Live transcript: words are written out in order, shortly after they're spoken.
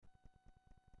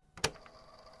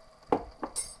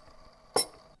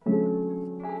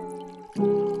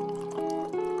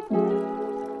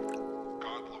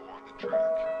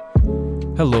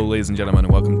Hello, ladies and gentlemen,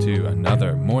 and welcome to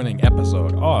another morning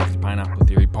episode of the Pineapple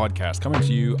Theory podcast, coming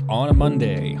to you on a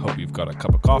Monday. Hope you've got a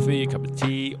cup of coffee, a cup of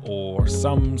tea, or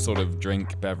some sort of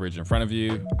drink, beverage in front of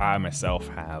you. I myself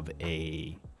have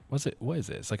what is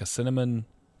it? It's like a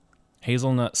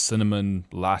hazelnut cinnamon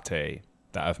latte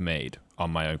that I've made on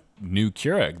my new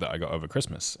Keurig that I got over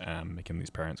Christmas. Making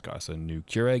these parents got us a new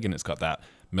Keurig, and it's got that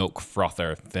milk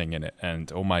frother thing in it,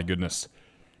 and oh my goodness,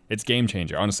 it's game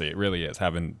changer. Honestly, it really is,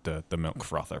 having the milk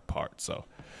frother part. So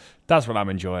that's what I'm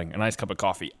enjoying, a nice cup of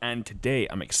coffee. And today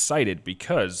I'm excited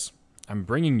because I'm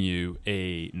bringing you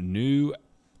a new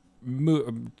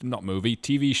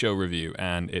TV show review,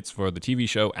 and it's for the TV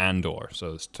show Andor.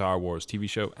 So the Star Wars TV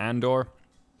show Andor.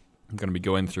 I'm going to be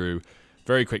going through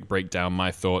very quick breakdown,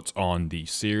 my thoughts on the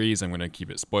series. I'm going to keep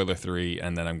it spoiler-free,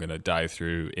 and then I'm going to dive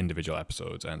through individual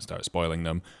episodes and start spoiling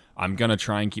them. I'm going to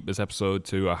try and keep this episode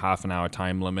to a half an hour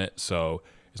time limit, so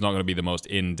it's not going to be the most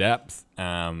in-depth,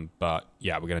 but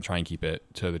yeah, we're going to try and keep it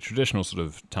to the traditional sort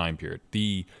of time period.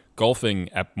 The golfing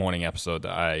morning episode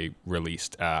that I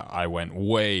released, I went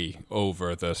way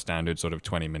over the standard sort of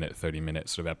 20-minute, 30-minute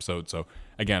sort of episode, so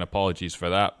again, apologies for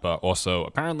that, but also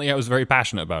apparently I was very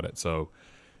passionate about it, so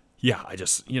yeah, I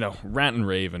just, rant and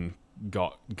rave and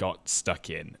got stuck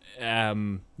in.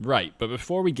 Right, but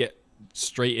before we get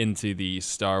straight into the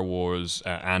Star Wars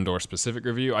Andor specific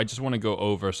review, I just want to go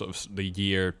over sort of the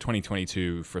year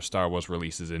 2022 for Star Wars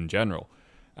releases in general.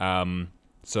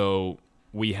 So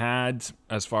we had,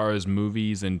 as far as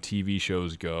movies and TV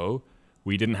shows go,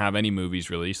 we didn't have any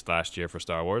movies released last year for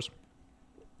Star Wars.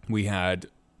 We had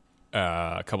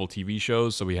a couple TV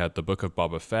shows, so we had The Book of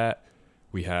Boba Fett,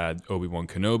 we had Obi-Wan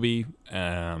Kenobi,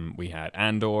 we had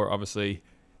Andor, obviously,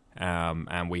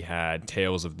 and we had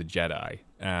Tales of the Jedi.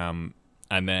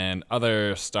 And then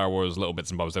other Star Wars little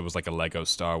bits and bobs. There was like a Lego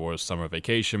Star Wars Summer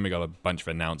Vacation. We got a bunch of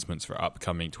announcements for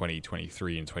upcoming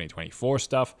 2023 and 2024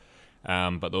 stuff.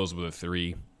 But those were the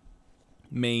four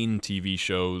main TV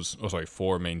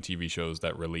shows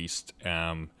that released.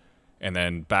 And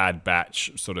then Bad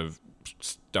Batch sort of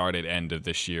started end of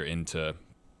this year into...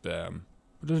 did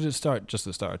it start? Just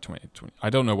the start of 2020? I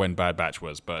don't know when Bad Batch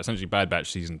was, but essentially Bad Batch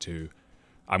Season 2...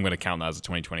 I'm going to count that as a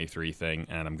 2023 thing,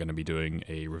 and I'm going to be doing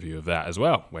a review of that as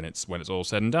well when it's all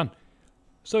said and done.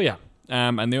 So yeah,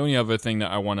 and the only other thing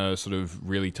that I want to sort of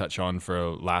really touch on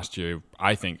for last year,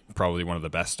 I think probably one of the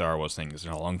best Star Wars things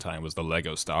in a long time, was the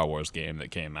Lego Star Wars game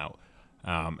that came out.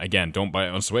 Again, don't buy it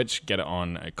on Switch, get it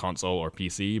on a console or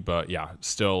PC, but yeah,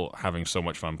 still having so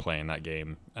much fun playing that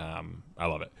game. I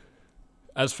love it.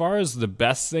 As far as the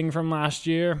best thing from last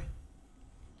year,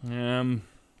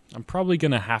 I'm probably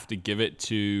going to have to give it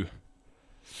to...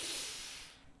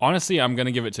 Honestly, I'm going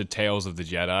to give it to Tales of the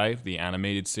Jedi, the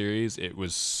animated series. It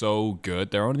was so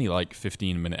good. They're only like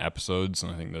 15-minute episodes,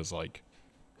 and I think there's like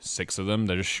 6 of them.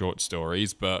 They're just short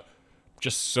stories, but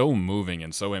just so moving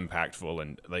and so impactful,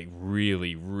 and like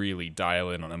really, really dial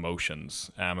in on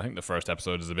emotions. I think the first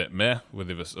episode is a bit meh with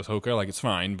Ahsoka. Like, it's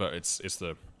fine, but it's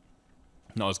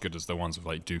not as good as the ones with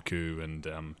like Dooku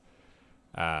and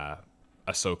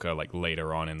Ahsoka, like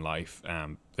later on in life.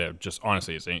 They're just,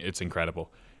 honestly, it's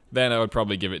incredible. Then I would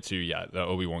probably give it to, the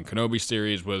Obi-Wan Kenobi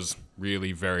series was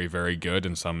really very, very good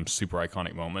and some super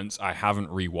iconic moments. I haven't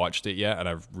rewatched it yet, and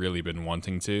I've really been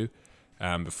wanting to.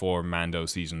 Before Mando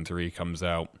Season 3 comes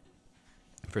out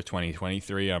for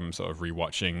 2023, I'm sort of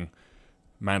rewatching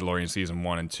Mandalorian Season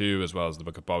 1 and 2, as well as the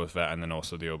Book of Boba Fett, and then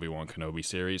also the Obi-Wan Kenobi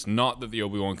series. Not that the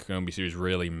Obi-Wan Kenobi series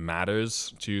really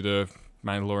matters to the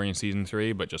Mandalorian Season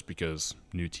 3, but just because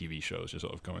new TV shows, just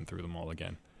sort of going through them all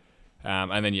again.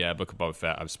 And then, Book of Boba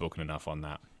Fett, I've spoken enough on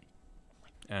that.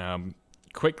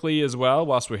 Quickly as well,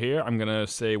 whilst we're here, I'm going to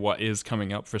say what is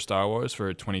coming up for Star Wars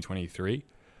for 2023.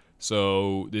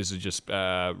 So this is just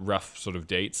rough sort of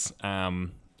dates. I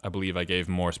believe I gave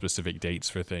more specific dates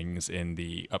for things in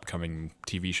the upcoming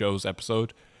TV shows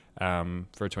episode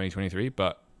for 2023.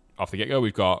 But off the get-go,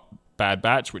 we've got Bad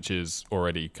Batch, which is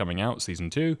already coming out,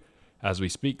 Season 2. As we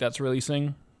speak, that's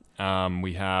releasing.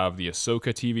 We have the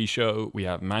Ahsoka TV show. We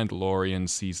have Mandalorian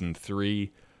Season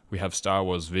 3. We have Star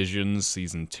Wars Visions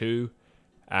Season 2.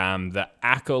 The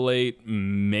Acolyte,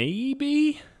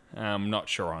 maybe? I'm not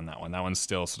sure on that one. That one's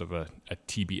still sort of a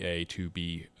TBA to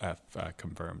be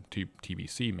confirmed.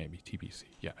 TBC, maybe. TBC,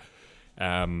 yeah.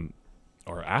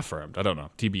 Or affirmed. I don't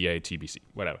know. TBA, TBC,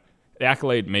 whatever. The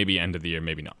Acolyte, maybe end of the year,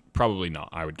 maybe not. Probably not,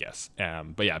 I would guess.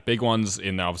 But yeah, big ones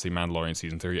in obviously Mandalorian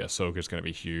Season 3. Ahsoka's going to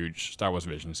be huge. Star Wars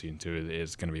Vision Season 2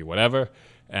 is going to be whatever.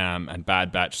 And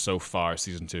Bad Batch so far,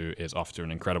 Season 2 is off to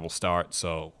an incredible start.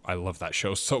 So I love that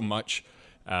show so much.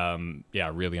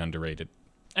 Really underrated.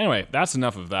 Anyway, that's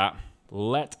enough of that.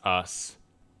 Let us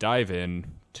dive in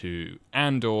to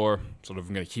Andor. Sort of,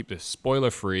 I'm going to keep this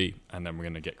spoiler free, and then we're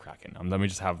going to get cracking. Let me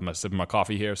just have my sip of my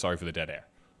coffee here. Sorry for the dead air.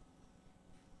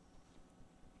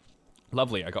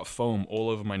 Lovely. I got foam all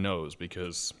over my nose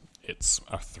because it's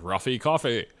a frothy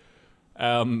coffee.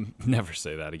 Never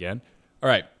say that again. All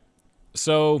right.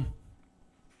 So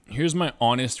here's my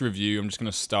honest review. I'm just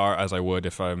going to start as I would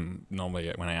if I'm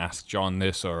normally when I ask John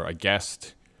this or a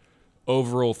guest.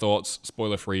 Overall thoughts,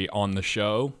 spoiler free, on the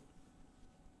show.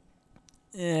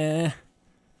 I'm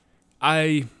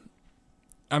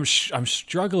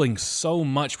struggling so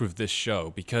much with this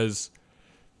show because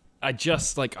I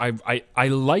just like I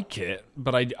like it,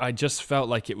 but I just felt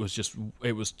like it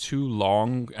was too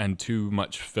long and too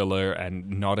much filler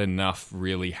and not enough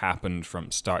really happened from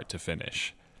start to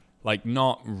finish. Like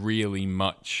not really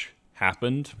much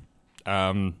happened.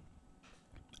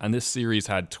 And this series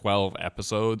had 12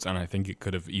 episodes, and I think it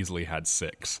could have easily had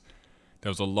 6. There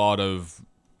was a lot of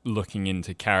looking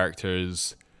into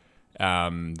characters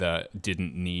that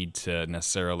didn't need to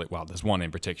necessarily... Well, there's one in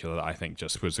particular that I think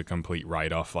just was a complete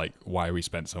write-off, like why we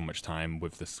spent so much time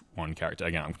with this one character.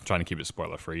 Again, I'm trying to keep it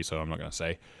spoiler-free, so I'm not going to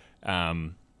say.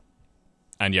 And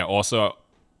yeah, also,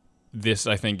 this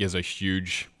I think is a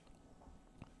huge...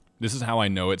 This is how I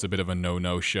know it's a bit of a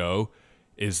no-no show,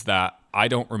 is that I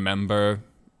don't remember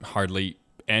hardly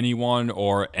anyone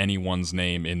or anyone's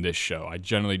name in this show. I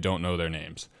generally don't know their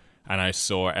names. And I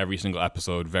saw every single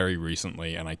episode very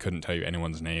recently, and I couldn't tell you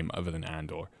anyone's name other than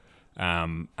Andor.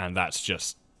 And that's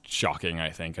just shocking,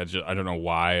 I think. I don't know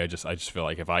why. I just feel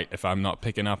like if I'm not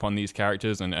picking up on these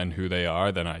characters and who they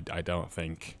are, then I don't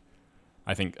think...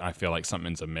 I feel like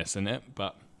something's amiss in it.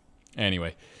 But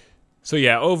anyway... So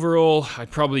yeah, overall, I'd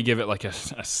probably give it like a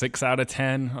 6 out of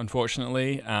 10,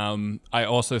 unfortunately. I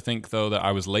also think, though, that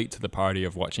I was late to the party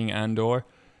of watching Andor.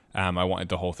 I wanted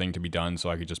the whole thing to be done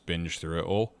so I could just binge through it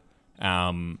all.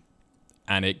 And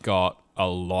it got a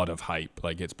lot of hype.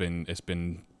 Like it's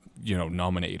been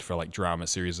nominated for like Drama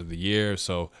Series of the Year.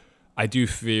 So I do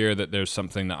fear that there's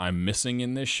something that I'm missing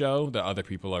in this show that other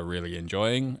people are really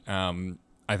enjoying.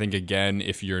 I think, again,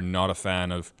 if you're not a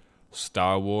fan of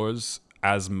Star Wars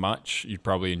as much, you'd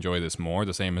probably enjoy this more.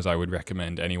 The same as I would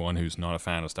recommend anyone who's not a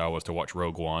fan of Star Wars to watch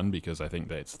Rogue One, because I think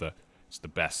that it's the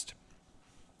best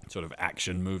sort of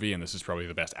action movie, and this is probably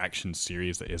the best action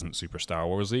series that isn't super Star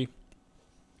Warsy.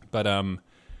 But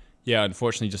yeah,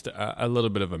 unfortunately, just a little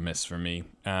bit of a miss for me.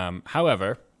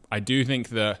 However, I do think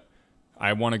that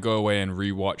I want to go away and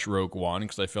rewatch Rogue One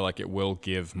because I feel like it will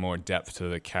give more depth to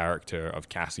the character of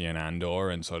Cassian Andor,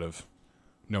 and sort of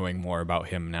knowing more about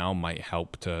him now might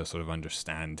help to sort of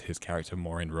understand his character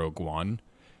more in Rogue One.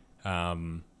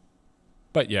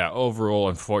 But yeah, overall,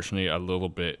 unfortunately, a little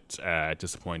bit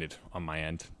disappointed on my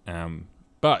end.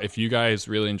 But if you guys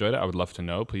really enjoyed it, I would love to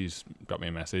know. Please drop me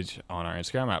a message on our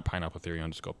Instagram at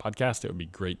pineappletheory_podcast. It would be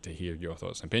great to hear your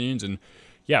thoughts and opinions. And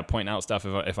yeah, point out stuff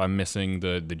if I'm missing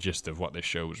the gist of what this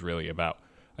show was really about.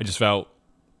 I just felt,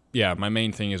 yeah, my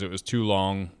main thing is it was too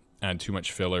long and too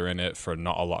much filler in it for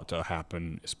not a lot to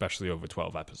happen, especially over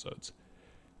 12 episodes.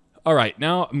 All right,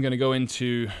 now I'm going to go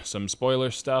into some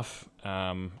spoiler stuff.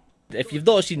 If you've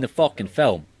not seen the fucking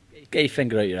film, get your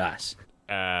finger out your ass.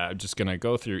 I'm just going to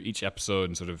go through each episode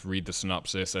and sort of read the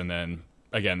synopsis, and then,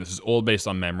 again, this is all based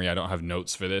on memory. I don't have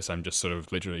notes for this. I'm just sort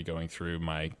of literally going through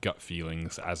my gut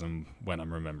feelings when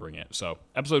I'm remembering it. So,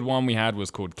 episode 1 we had was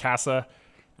called Casa.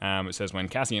 It says, when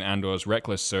Cassian Andor's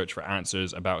reckless search for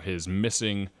answers about his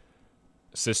missing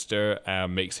sister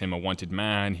makes him a wanted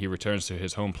man, he returns to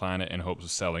his home planet in hopes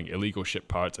of selling illegal ship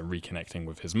parts and reconnecting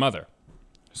with his mother.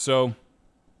 So,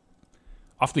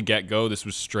 off the get-go, this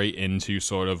was straight into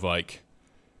sort of like,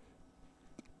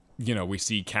 we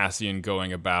see Cassian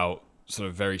going about sort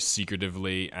of very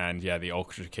secretively, and yeah, the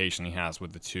altercation he has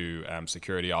with the two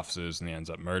security officers, and he ends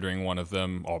up murdering one of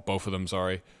them, or both of them,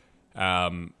 sorry,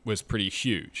 was pretty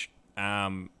huge.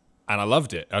 And I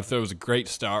loved it. I thought it was a great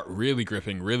start, really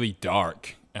gripping, really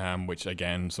dark, which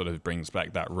again sort of brings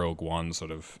back that Rogue One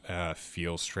sort of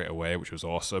feel straight away, which was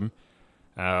awesome.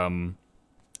 And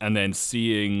then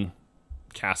seeing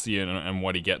Cassian and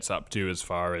what he gets up to as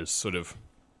far as sort of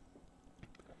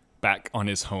back on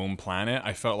his home planet,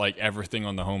 I felt like everything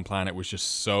on the home planet was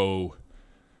just so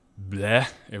bleh.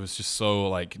 It was just so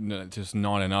like just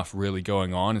not enough really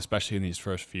going on, especially in these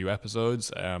first few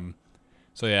episodes.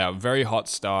 So yeah, very hot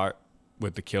start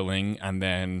with the killing, and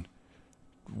then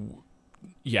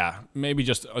yeah, maybe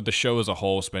just the show as a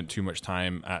whole spent too much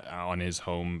time on his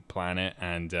home planet,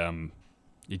 and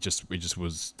it just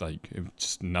was like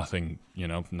just nothing,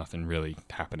 nothing really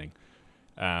happening.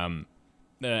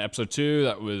 Episode 2,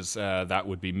 that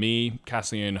would be me.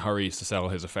 Cassian hurries to settle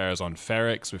his affairs on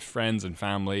Ferrix with friends and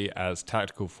family as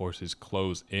tactical forces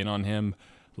close in on him,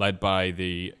 led by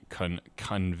the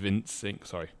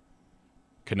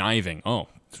conniving. Oh,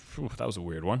 that was a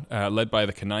weird one. Led by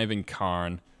the conniving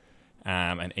Karn,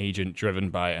 an agent driven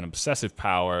by an obsessive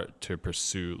power to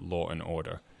pursue law and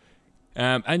order.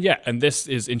 And this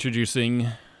is introducing.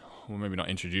 Well, maybe not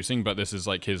introducing, but this is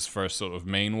like his first sort of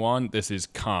main one. This is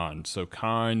Khan. So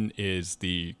Khan is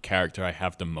the character I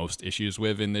have the most issues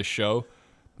with in this show.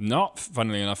 Not,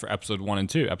 funnily enough, for episode 1 and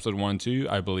 2. Episode 1 and 2,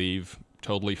 I believe,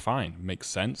 totally fine. Makes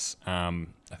sense. I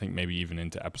think maybe even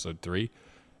into episode 3.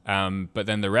 But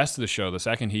then the rest of the show, the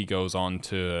second he goes on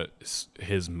to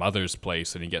his mother's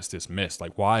place and he gets dismissed,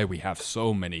 like why we have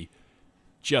so many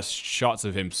just shots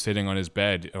of him sitting on his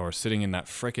bed or sitting in that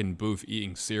frickin' booth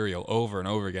eating cereal over and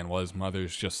over again while his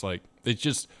mother's just like, it's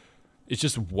just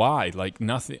why? Like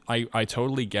nothing. I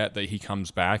totally get that he comes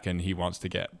back and he wants to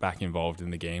get back involved in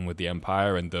the game with the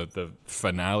Empire, and the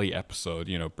finale episode,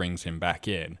 brings him back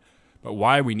in. But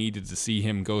why we needed to see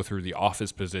him go through the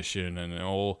office position and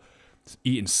all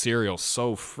eating cereal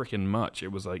so frickin' much.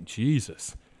 It was like,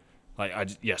 Jesus. Like, I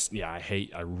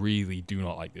really do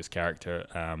not like this character.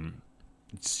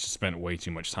 Just spent way too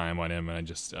much time on him, and I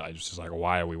just like,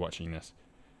 why are we watching this?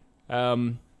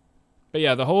 But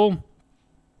yeah, the whole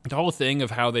thing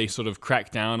of how they sort of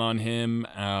crack down on him,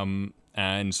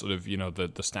 and sort of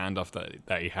the standoff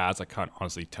that he has. I can't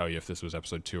honestly tell you if this was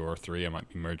episode 2 or 3. I might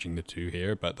be merging the two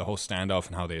here, but the whole standoff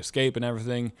and how they escape and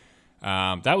everything,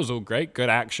 that was all great. Good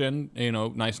action,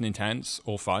 nice and intense,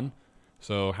 all fun.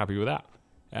 So happy with that.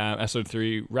 Episode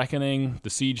 3, Reckoning. The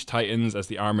siege tightens as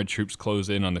the armored troops close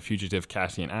in on the fugitive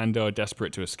Cassian Andor.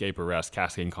 Desperate to escape arrest,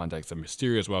 Cassian contacts a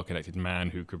mysterious, well-connected man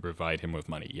who could provide him with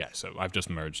money. Yeah, so I've just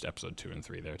merged episode 2 and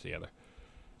 3 there together.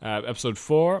 Episode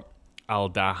 4,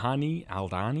 Aldani.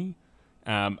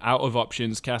 Out of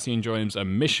options, Cassian joins a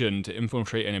mission to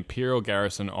infiltrate an Imperial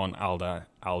garrison on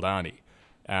Aldani,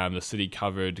 the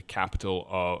city-covered capital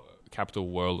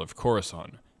world of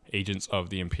Coruscant. Agents of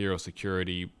the Imperial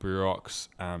Security Bureaux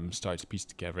start to piece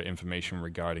together information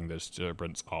regarding the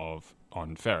disturbance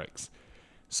on Ferrix.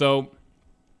 So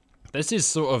this is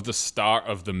sort of the start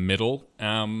of the middle,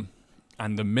 and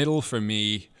the middle for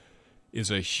me is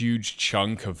a huge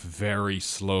chunk of very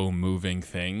slow-moving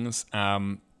things.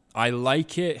 I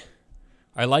like it,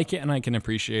 and I can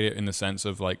appreciate it in the sense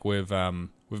of like with Mon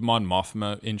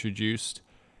Mothma introduced.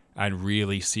 And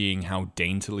really seeing how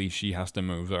daintily she has to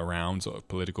move around sort of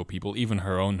political people, even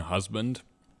her own husband.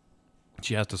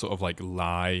 She has to sort of like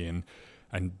lie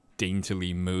and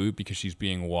daintily move because she's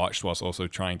being watched whilst also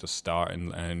trying to start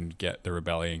and get the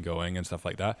rebellion going and stuff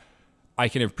like that. I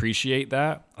can appreciate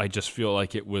that. I just feel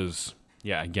like it was,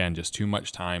 again, just too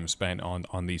much time spent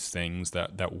on these things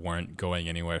that weren't going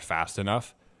anywhere fast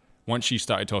enough. Once she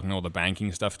started talking all the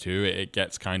banking stuff too, it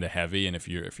gets kind of heavy, and if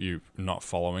you're not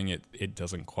following it, it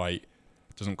doesn't quite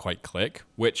click.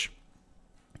 Which,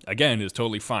 again, is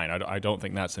totally fine. I don't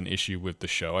think that's an issue with the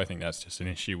show. I think that's just an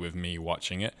issue with me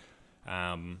watching it.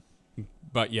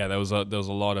 But yeah, there was a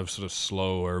lot of sort of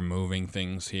slower moving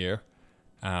things here,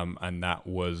 and that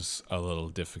was a little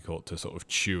difficult to sort of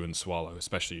chew and swallow,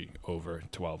 especially over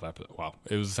 12 episodes. Well,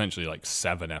 it was essentially like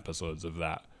 7 episodes of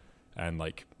that, and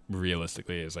like.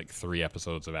 Realistically, it's like 3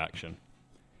 episodes of action.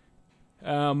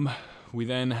 We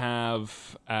then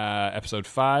have episode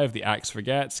 5, The Axe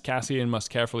Forgets. Cassian must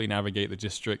carefully navigate the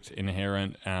district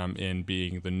inherent in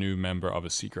being the new member of a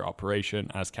secret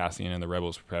operation. As Cassian and the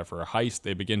rebels prepare for a heist,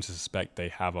 they begin to suspect they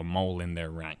have a mole in their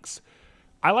ranks.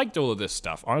 I liked all of this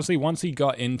stuff. Honestly, once he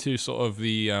got into sort of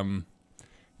the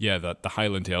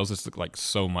Highland Tales, this looked like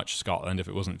so much Scotland. If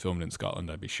it wasn't filmed in Scotland,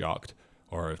 I'd be shocked.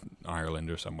 Or Ireland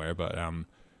or somewhere, but...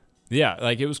 yeah,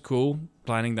 like it was cool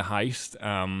planning the heist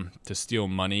to steal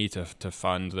money to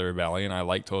fund the rebellion. I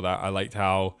liked all that. I liked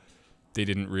how they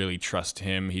didn't really trust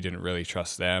him. He didn't really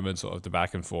trust them, and sort of the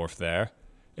back and forth there.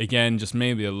 Again, just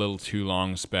maybe a little too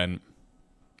long spent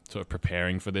sort of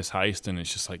preparing for this heist, and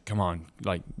it's just like, come on,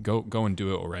 like go and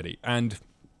do it already. And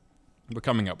we're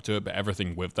coming up to it, but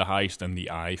everything with the heist and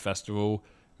the Eye Festival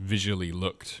visually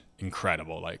looked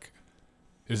incredible. Like,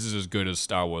 this is as good as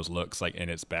Star Wars looks like in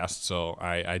its best, so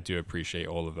I do appreciate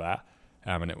all of that,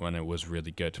 and it was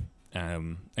really good.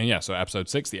 And yeah, so episode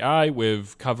 6, The Eye,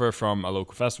 with cover from a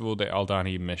local festival, the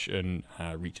Aldani mission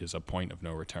reaches a point of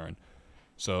no return.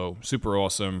 So super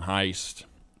awesome heist,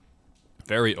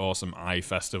 very awesome Eye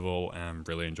Festival, and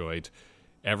really enjoyed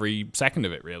every second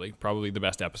of it, really. Probably the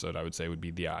best episode, I would say, would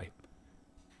be The Eye.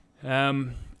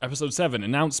 Episode 7,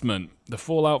 announcement. The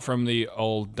fallout from the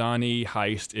Aldani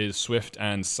heist is swift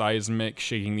and seismic,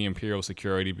 shaking the Imperial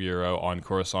Security Bureau on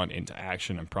Coruscant into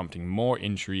action and prompting more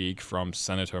intrigue from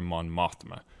Senator Mon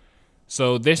Mothma.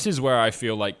 So this is where I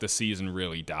feel like the season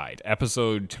really died.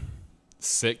 Episode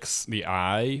 6, the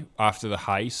Eye, after the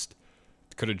heist,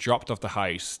 could have dropped off the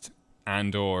heist,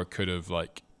 Andor could have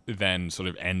then sort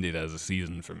of ended as a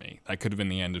season for me. That could have been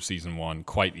the end of season 1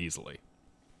 quite easily.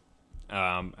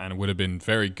 And it would have been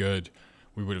very good.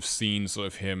 We would have seen sort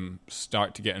of him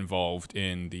start to get involved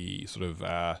in the sort of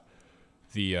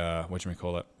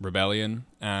rebellion.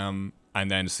 And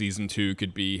then season 2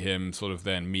 could be him sort of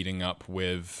then meeting up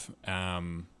with,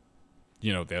 the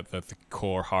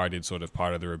core-hearted sort of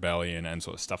part of the rebellion and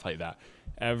sort of stuff like that.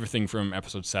 Everything from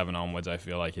episode 7 onwards, I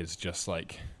feel like is just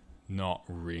not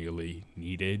really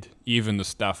needed. Even the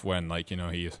stuff when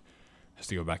he has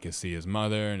to go back and see his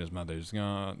mother, and his mother's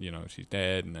gone, she's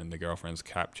dead, and then the girlfriend's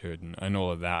captured, and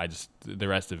all of that. The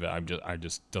rest of it, I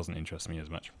just doesn't interest me as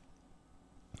much.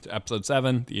 So episode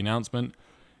 7, the announcement.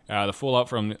 The fallout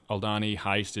from Aldani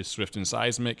heist is swift and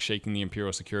seismic, shaking the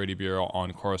Imperial Security Bureau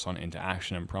on Coruscant into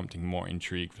action and prompting more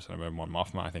intrigue for Senator Mon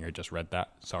Mothma. I think I just read that.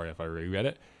 Sorry if I reread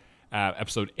it.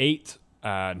 Episode 8,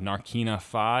 Narkina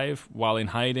 5. While in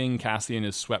hiding, Cassian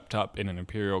is swept up in an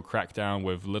Imperial crackdown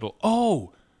with little...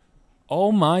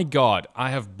 Oh my god, I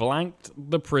have blanked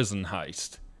the prison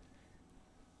heist.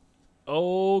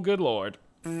 Oh, good lord.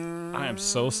 I am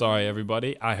so sorry,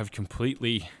 everybody. I have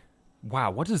completely...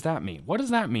 Wow, what does that mean? What does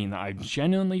that mean that I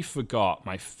genuinely forgot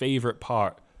my favorite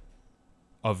part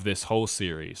of this whole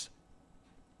series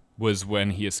was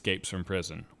when he escapes from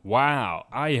prison? Wow,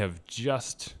 I have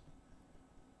just...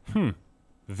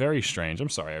 Very strange. I'm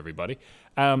sorry, everybody.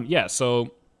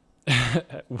 So...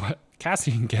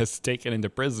 Cassian gets taken into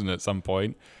prison at some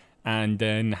point and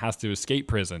then has to escape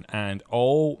prison. And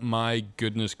oh my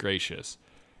goodness gracious.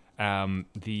 Why am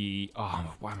I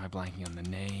blanking on the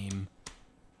name?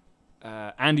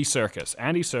 Andy Serkis.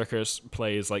 Andy Serkis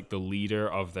plays the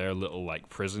leader of their little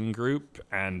prison group,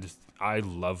 and I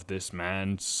love this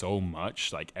man so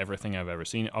much. Everything I've ever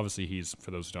seen. Obviously, he's,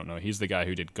 for those who don't know, he's the guy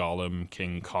who did Gollum,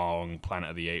 King Kong, Planet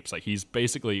of the Apes. He's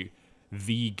basically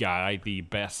the guy, the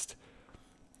best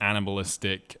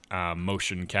animalistic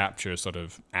motion capture sort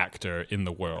of actor in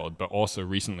the world, but also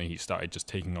recently he started just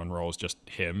taking on roles just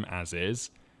him as is.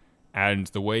 And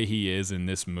the way he is in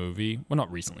this movie, well,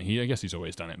 not recently, I guess he's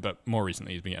always done it, but more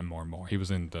recently he's been getting more and more. He was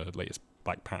in the latest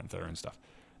Black Panther and stuff.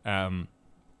 The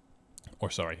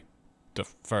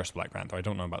first Black Panther. I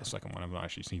don't know about the second one. I've not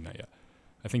actually seen that yet.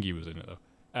 I think he was in it though.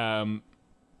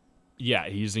 Yeah,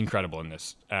 he's incredible in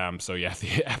this.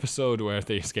 The episode where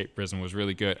they escape prison was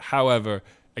really good. However,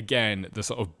 again, the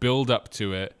sort of build up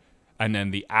to it and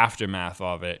then the aftermath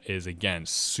of it is, again,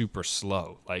 super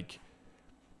slow. Like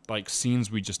scenes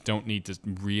we just don't need to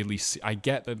really see. I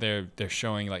get that they're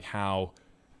showing how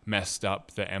messed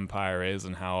up the Empire is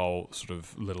and how sort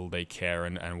of little they care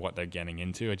and what they're getting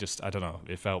into. I don't know.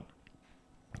 It felt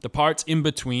the parts in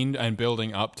between and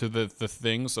building up to the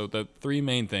thing. So the three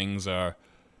main things are,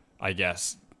 I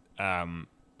guess,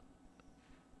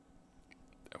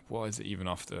 what is it even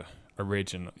off the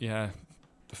original? Yeah,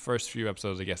 the first few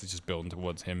episodes, I guess, is just building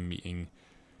towards him meeting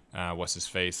what's his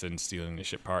face and stealing the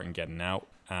ship part and getting out.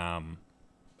 And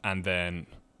then,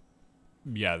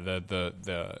 yeah,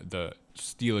 the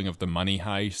stealing of the money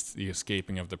heist, the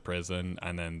escaping of the prison,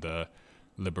 and then the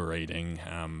liberating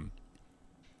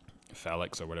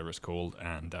Felix or whatever it's called,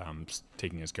 and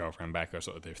taking his girlfriend back are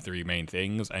sort of the three main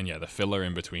things. And yeah, the filler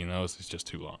in between those is just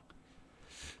too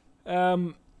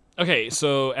long. Okay,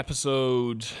 so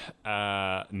episode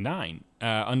 9.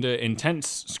 Under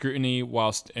intense scrutiny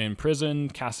whilst in prison,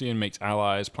 Cassian makes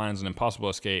allies, plans an impossible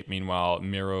escape. Meanwhile,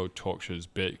 Miro tortures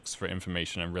Bix for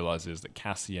information and realizes that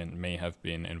Cassian may have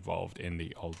been involved in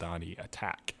the Aldani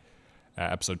attack.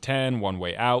 Episode 10, One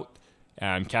Way Out.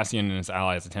 Cassian and his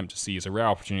allies attempt to seize a rare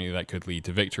opportunity that could lead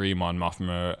to victory. Mon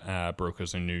Mothma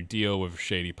brokers a new deal with a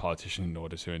shady politician in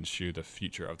order to ensure the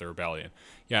future of the rebellion.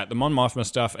 Yeah, the Mon Mothma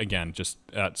stuff, again, just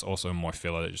that's also more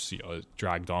filler that just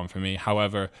dragged on for me.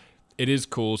 However, it is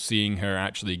cool seeing her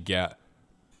actually get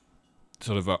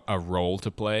sort of a role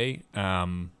to play.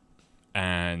 And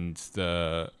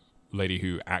the lady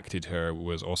who acted her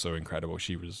was also incredible.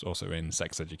 She was also in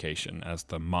Sex Education as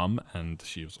the mum, and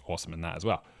she was awesome in that as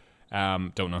well.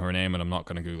 Don't know her name, and I'm not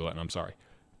going to Google it, and I'm sorry.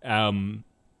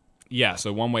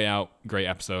 So One Way Out, great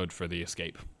episode for the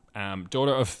escape.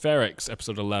 Daughter of Ferrix,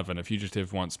 episode 11, A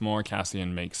Fugitive Once More.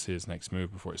 Cassian makes his next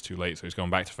move before it's too late, so he's going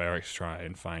back to Ferrix to try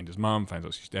and find his mom, finds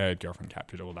out she's dead, girlfriend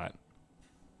captured, all that.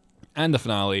 And the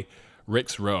finale,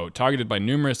 Rick's Road. Targeted by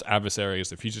numerous adversaries,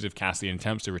 the fugitive Cassian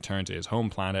attempts to return to his home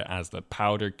planet as the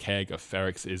powder keg of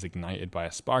Ferrix is ignited by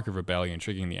a spark of rebellion,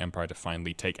 triggering the Empire to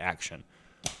finally take action.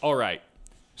 All right,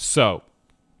 so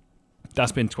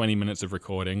that's been 20 minutes of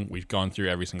recording. We've gone through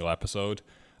every single episode.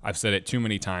 I've said it too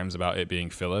many times about it being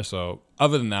filler, so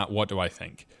other than that, what do I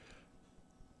think?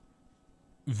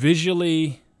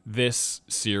 Visually, this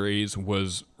series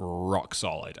was rock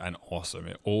solid and awesome.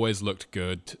 It always looked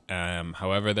good.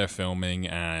 However, they're filming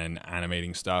and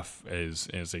animating stuff is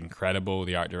incredible.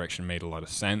 The art direction made a lot of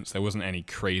sense. There wasn't any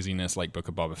craziness like Book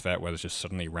of Boba Fett, where there's just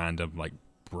suddenly random like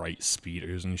bright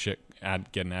speeders and shit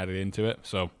getting added into it.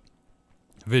 So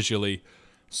visually,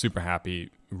 super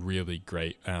happy, really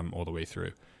great all the way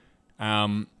through.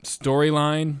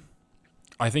 Storyline,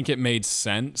 I think it made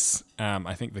sense.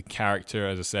 I think the character,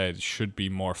 as I said, should be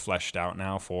more fleshed out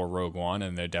now for Rogue One,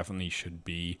 and there definitely should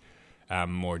be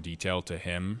more detail to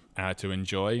him to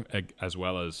enjoy, as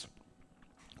well as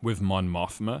with Mon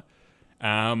Mothma.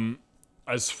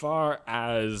 As far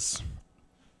as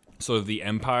sort of the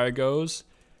Empire goes,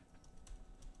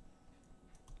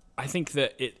 I think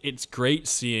that it's great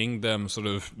seeing them sort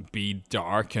of be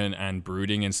dark and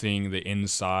brooding, and seeing the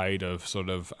inside of sort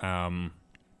of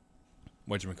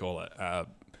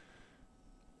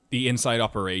the inside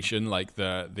operation, like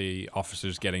the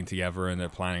officers getting together and they're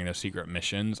planning their secret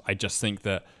missions. I just think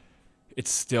that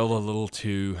it's still a little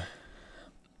too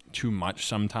much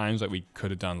sometimes. Like, we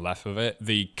could have done less of it.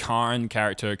 The Karn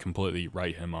character, completely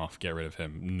write him off, get rid of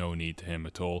him, no need to him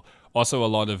at all. Also, a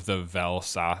lot of the Vel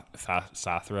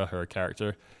Sathra, her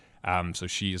character, so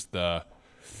she's the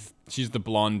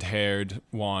blonde-haired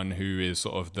one who is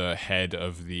sort of the head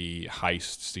of the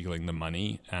heist, stealing the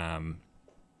money.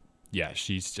 Yeah,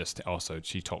 she's just also,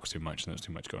 she talks too much and there's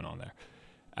too much going on there.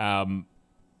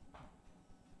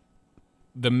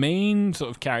 The main sort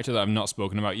of character that I've not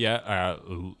spoken about yet,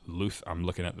 I'm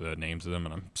looking at the names of them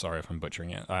and I'm sorry if I'm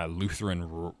butchering it.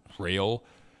 Lutheran Rail.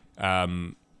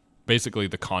 Basically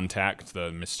the contact,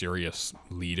 the mysterious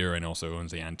leader, and also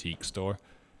owns the antique store.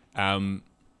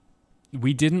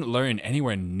 We didn't learn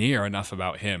anywhere near enough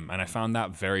about him, and I found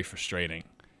that very frustrating.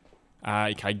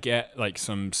 I get like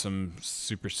some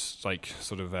super like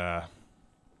sort of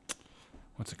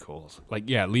what's it called? Like,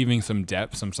 yeah, leaving some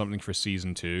depth, something for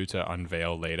season 2 to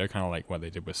unveil later, kind of like what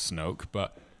they did with Snoke.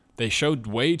 But they showed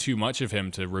way too much of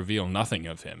him to reveal nothing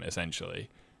of him, essentially.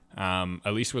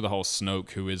 At least with the whole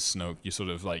Snoke, who is Snoke, you sort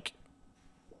of like,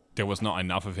 there was not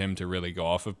enough of him to really go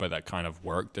off of, but that kind of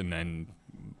worked. And then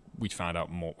we found out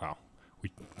more. Well,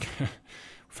 we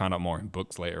found out more in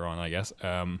books later on, I guess.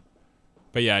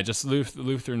 But yeah, just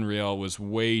Lutheran Real was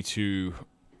way too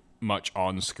much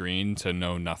on screen to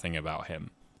know nothing about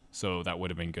him. So that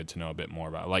would have been good to know a bit more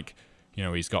about. Like, you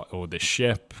know, he's got all this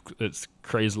ship that's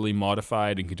crazily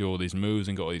modified and can do all these moves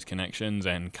and got all these connections,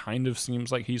 and kind of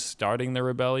seems like he's starting the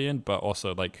rebellion, but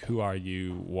also like, who are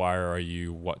you? Why are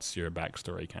you? What's your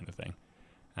backstory, kind of thing.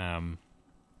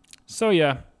 So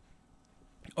yeah,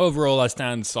 overall I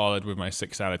stand solid with my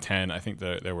 6 out of 10. I think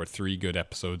there were 3 good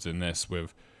episodes in this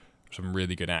with some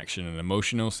really good action and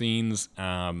emotional scenes.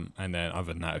 And then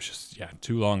other than that, it's just,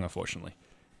 too long, unfortunately.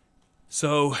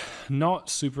 So, not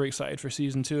super excited for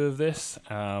season 2 of this,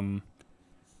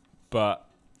 but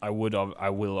I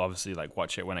will obviously like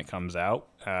watch it when it comes out.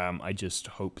 I just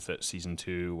hope that season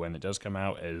 2, when it does come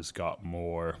out, has got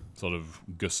more sort of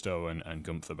gusto and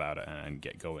gumph about it and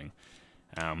get going.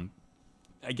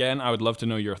 Again, I would love to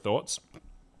know your thoughts.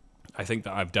 I think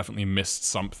that I've definitely missed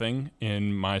something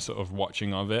in my sort of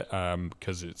watching of it,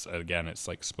 because it's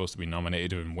like supposed to be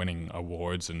nominated and winning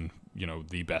awards, and you know,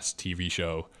 the best TV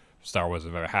show Star Wars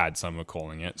have ever had, some are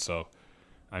calling it. So,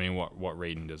 I mean, what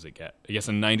rating does it get? It gets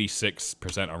a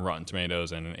 96% on Rotten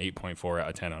Tomatoes and an 8.4 out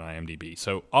of 10 on IMDb.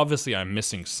 So, obviously, I'm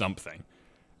missing something.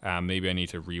 Maybe I need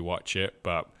to rewatch it.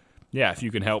 But, yeah, if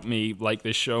you can help me like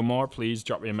this show more, please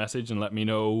drop me a message and let me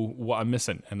know what I'm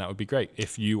missing. And that would be great.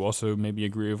 If you also maybe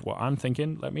agree with what I'm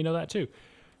thinking, let me know that too.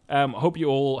 Hope you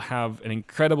all have an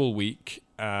incredible week.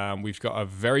 We've got a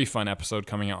very fun episode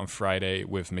coming out on Friday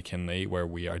with McKinley, where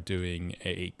we are doing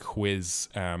a quiz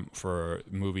for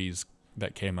movies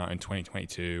that came out in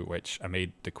 2022, which I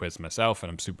made the quiz myself,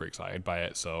 and I'm super excited by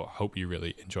it. So hope you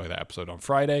really enjoy that episode on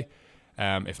Friday.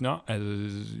 If not,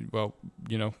 well,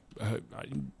 you know,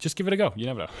 just give it a go. You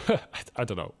never know. I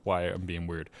don't know why I'm being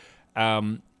weird.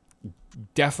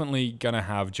 Definitely going to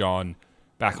have John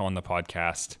back on the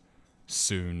podcast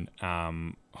soon.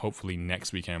 Hopefully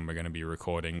next weekend we're going to be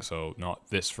recording, so not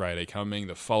this Friday coming.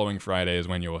 The following Friday is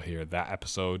when you will hear that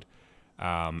episode.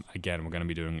 Again, we're going to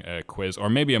be doing a quiz or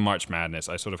maybe a March Madness.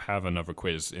 I sort of have another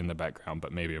quiz in the background,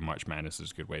 but maybe a March Madness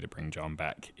is a good way to bring John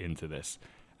back into this.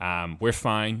 We're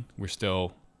fine. We're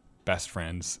still best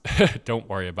friends. Don't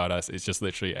worry about us. It's just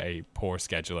literally a poor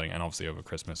scheduling. And obviously over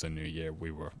Christmas and New Year,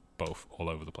 we were both all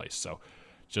over the place. So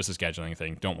just a scheduling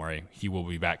thing. Don't worry. He will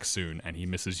be back soon, and he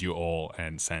misses you all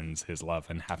and sends his love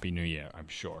and Happy New Year, I'm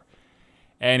sure.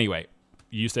 Anyway,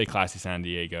 you stay classy, San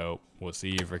Diego. We'll see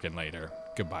you freaking later.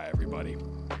 Goodbye, everybody.